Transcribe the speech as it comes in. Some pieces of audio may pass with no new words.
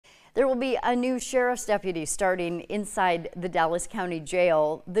There will be a new sheriff's deputy starting inside the Dallas County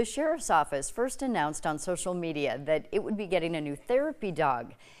Jail. The sheriff's office first announced on social media that it would be getting a new therapy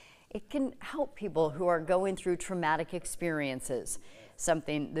dog. It can help people who are going through traumatic experiences,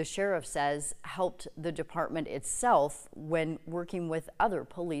 something the sheriff says helped the department itself when working with other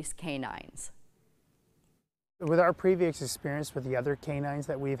police canines. With our previous experience with the other canines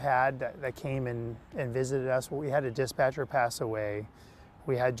that we've had that came and visited us, we had a dispatcher pass away.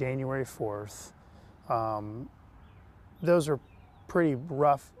 We had January 4th. Those are pretty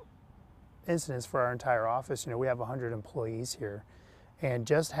rough incidents for our entire office. You know, we have 100 employees here. And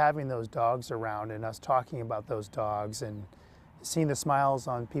just having those dogs around and us talking about those dogs and seeing the smiles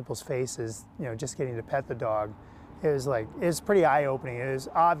on people's faces, you know, just getting to pet the dog, it was pretty eye-opening. It was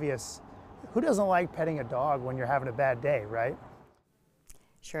obvious. Who doesn't like petting a dog when you're having a bad day, right?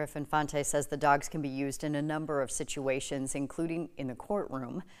 Sheriff Infante says the dogs can be used in a number of situations, including in the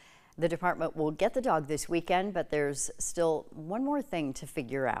courtroom. The department will get the dog this weekend, but there's still one more thing to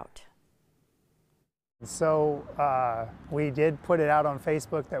figure out. So we did put it out on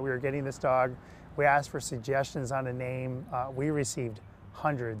Facebook that we were getting this dog. We asked for suggestions on a name. We received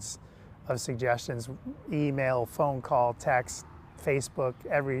hundreds of suggestions, email, phone call, text, Facebook.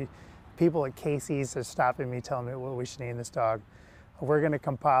 People at Casey's are stopping me, telling me what we should name this dog. We're going to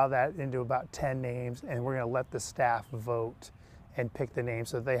compile that into about 10 names, and we're going to let the staff vote and pick the name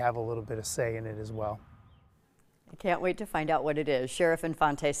so that they have a little bit of say in it as well. I can't wait to find out what it is. Sheriff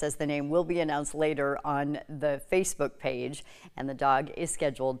Infante says the name will be announced later on the Facebook page, and the dog is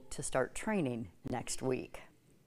scheduled to start training next week.